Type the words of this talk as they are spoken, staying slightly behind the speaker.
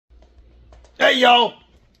Hey y'all,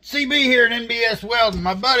 CB here at NBS Welding.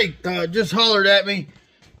 My buddy just hollered at me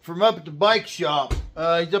from up at the bike shop.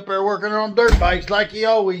 He's up there working on dirt bikes like he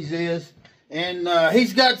always is. And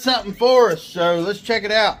he's got something for us, so let's check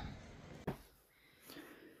it out.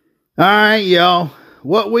 Alright y'all,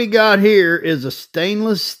 what we got here is a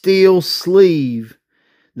stainless steel sleeve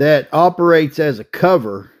that operates as a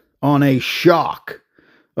cover on a shock.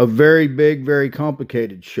 A very big, very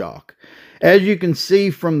complicated shock. As you can see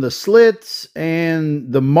from the slits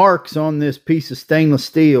and the marks on this piece of stainless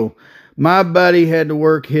steel, my buddy had to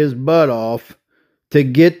work his butt off to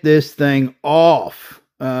get this thing off.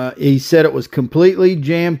 He said it was completely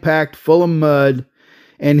jam-packed full of mud,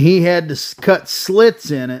 and he had to cut slits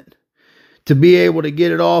in it to be able to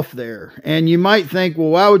get it off there. And you might think, well,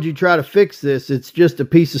 why would you try to fix this? It's just a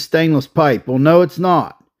piece of stainless pipe. Well, no, it's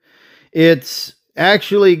not. It's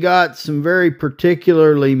actually got some very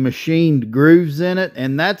particularly machined grooves in it,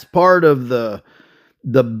 and that's part of the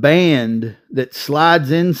band that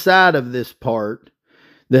slides inside of this part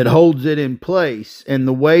that holds it in place. And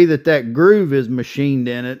the way that that groove is machined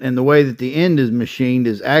in it and the way that the end is machined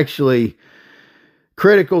is actually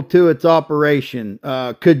critical to its operation.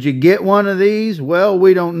 Could you get one of these? Well,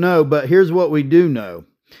 we don't know, but here's what we do know.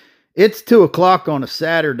 It's 2 o'clock on a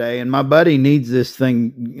Saturday, and my buddy needs this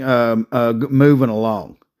thing moving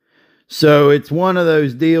along. So it's one of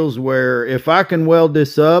those deals where if I can weld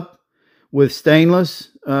this up with stainless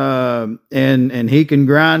and he can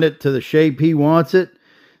grind it to the shape he wants it,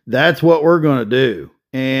 that's what we're going to do.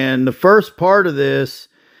 And the first part of this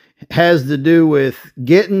has to do with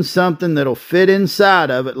getting something that'll fit inside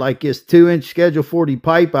of it, like this 2-inch Schedule 40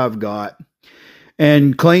 pipe I've got,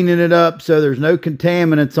 and cleaning it up so there's no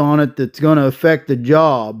contaminants on it that's going to affect the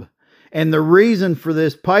job. And the reason for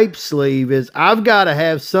this pipe sleeve is I've got to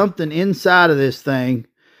have something inside of this thing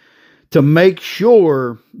to make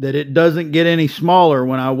sure that it doesn't get any smaller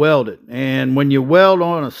when I weld it. And when you weld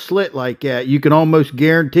on a slit like that, you can almost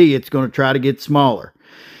guarantee it's going to try to get smaller.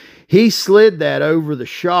 He slid that over the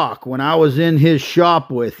shock when I was in his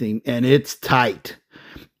shop with him, and it's tight.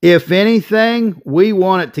 If anything, we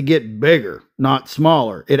want it to get bigger, not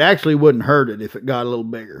smaller. It actually wouldn't hurt it if it got a little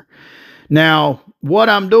bigger. Now, what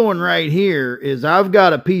I'm doing right here is I've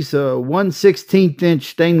got a piece of 1/16 inch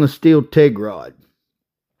stainless steel TIG rod.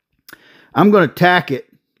 I'm going to tack it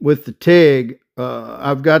with the TIG.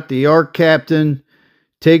 I've got the ARCCAPTAIN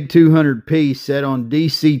TIG200P set on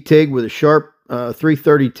DC TIG with a sharp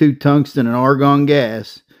 332 tungsten and argon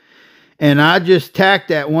gas. And I just tacked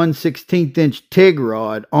that 1/16 inch TIG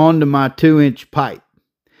rod onto my 2-inch pipe.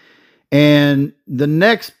 And the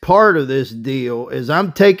next part of this deal is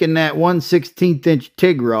I'm taking that 1/16 inch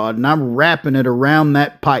TIG rod and I'm wrapping it around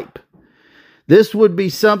that pipe. This would be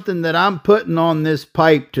something that I'm putting on this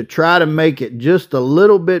pipe to try to make it just a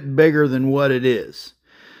little bit bigger than what it is,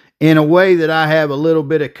 in a way that I have a little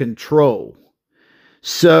bit of control.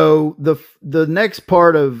 So the next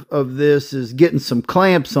part of this is getting some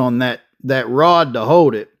clamps on that rod to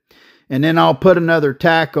hold it, and then I'll put another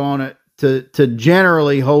tack on it to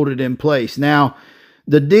generally hold it in place. Now,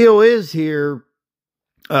 the deal is here,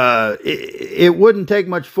 it wouldn't take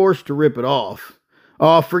much force to rip it off.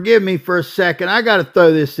 Oh, forgive me for a second. I got to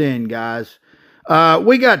throw this in, guys.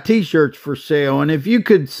 We got t-shirts for sale, and if you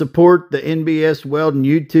could support the NBS Welding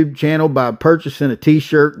YouTube channel by purchasing a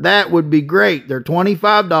t-shirt, that would be great. They're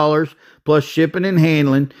 $25 plus shipping and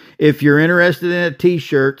handling. If you're interested in a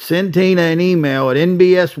t-shirt, send Tina an email at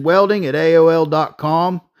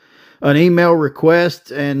nbswelding@aol.com, an email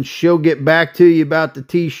request, and she'll get back to you about the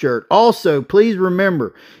t-shirt. Also, please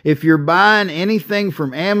remember, if you're buying anything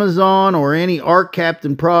from Amazon or any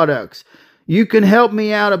ARCCAPTAIN products, you can help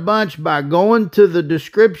me out a bunch by going to the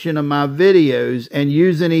description of my videos and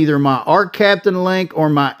using either my ARCCAPTAIN link or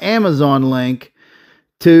my Amazon link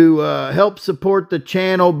to help support the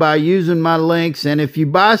channel by using my links. And if you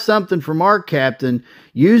buy something from ARCCAPTAIN,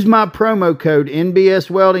 use my promo code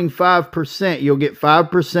NBSWelding 5%. You'll get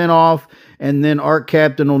 5% off, and then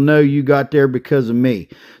ARCCAPTAIN will know you got there because of me.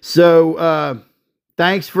 So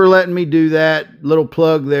thanks for letting me do that little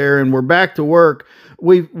plug there, and we're back to work.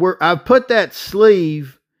 I've put that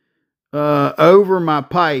sleeve over my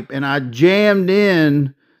pipe, and I jammed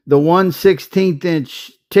in the 1/16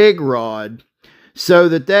 inch TIG rod so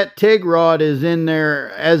that TIG rod is in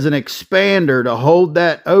there as an expander to hold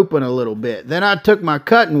that open a little bit. Then I took my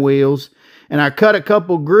cutting wheels and I cut a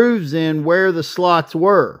couple grooves in where the slots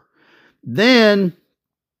were. Then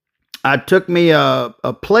I took me a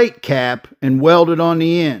plate cap and welded on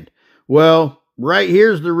the end. Well, right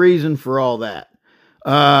here's the reason for all that.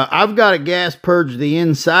 I've got to gas purge the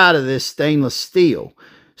inside of this stainless steel.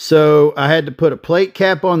 So I had to put a plate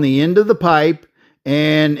cap on the end of the pipe,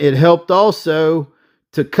 and it helped also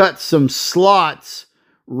to cut some slots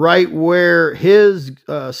right where his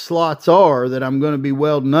slots are that I'm going to be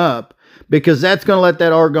welding up, because that's going to let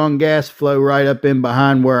that argon gas flow right up in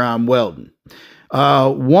behind where I'm welding.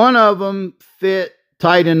 One of them fit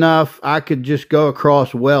tight enough I could just go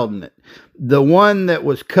across welding it. The one that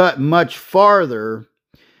was cut much farther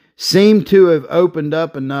seemed to have opened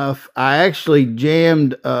up enough. I actually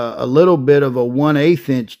jammed a little bit of a 1/8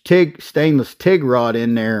 inch TIG, stainless TIG rod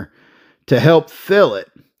in there to help fill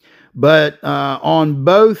it. But on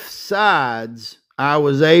both sides, I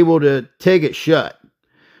was able to TIG it shut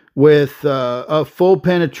with a full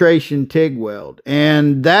penetration TIG weld.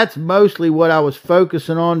 And that's mostly what I was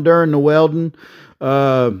focusing on during the welding.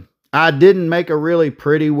 I didn't make a really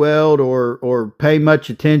pretty weld or pay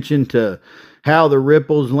much attention to how the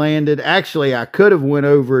ripples landed. Actually, I could have went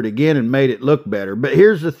over it again and made it look better. But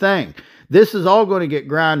here's the thing. This is all going to get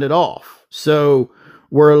grinded off. So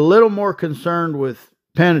we're a little more concerned with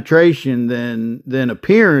penetration than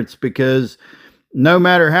appearance, because no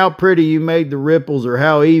matter how pretty you made the ripples or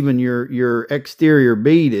how even your exterior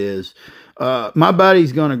bead is, my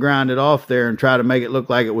buddy's going to grind it off there and try to make it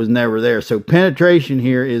look like it was never there. So penetration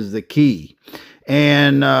here is the key.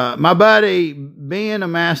 And my buddy, being a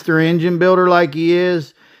master engine builder like he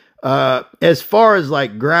is, as far as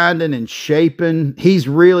like grinding and shaping, he's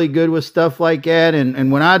really good with stuff like that.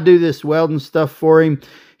 And when I do this welding stuff for him,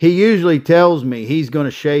 he usually tells me he's going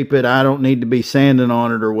to shape it. I don't need to be sanding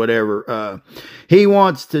on it or whatever. He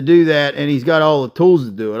wants to do that, and he's got all the tools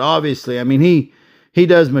to do it. Obviously, I mean, he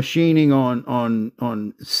does machining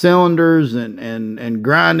on cylinders and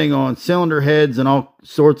grinding on cylinder heads and all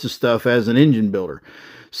sorts of stuff as an engine builder.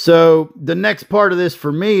 So the next part of this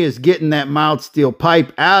for me is getting that mild steel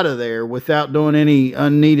pipe out of there without doing any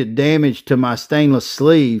unneeded damage to my stainless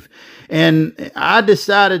sleeve. And I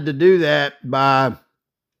decided to do that by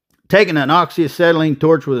taking an oxyacetylene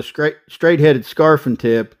torch with a straight-headed scarfing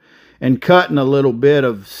tip and cutting a little bit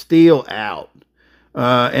of steel out.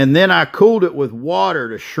 And then I cooled it with water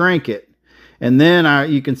to shrink it. And then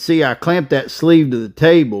you can see I clamped that sleeve to the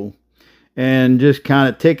table and just kind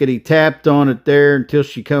of tickety-tapped on it there until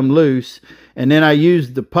she come loose. And then I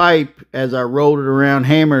used the pipe as I rolled it around,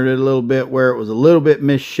 hammered it a little bit where it was a little bit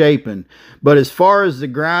misshapen. But as far as the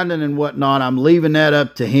grinding and whatnot, I'm leaving that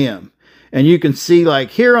up to him. And you can see,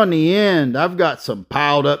 like here on the end, I've got some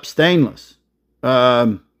piled up stainless.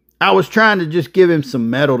 I was trying to just give him some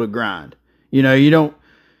metal to grind. You know,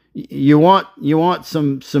 you want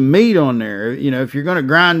some meat on there. You know, if you're going to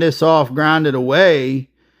grind this off, grind it away.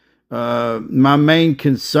 My main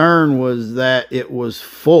concern was that it was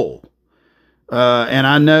full. And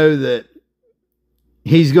I know that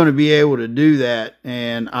he's going to be able to do that.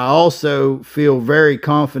 And I also feel very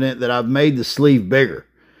confident that I've made the sleeve bigger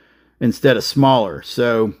instead of smaller.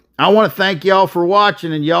 So I want to thank y'all for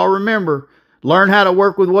watching, and y'all remember, learn how to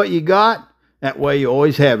work with what you got. That way you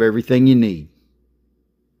always have everything you need.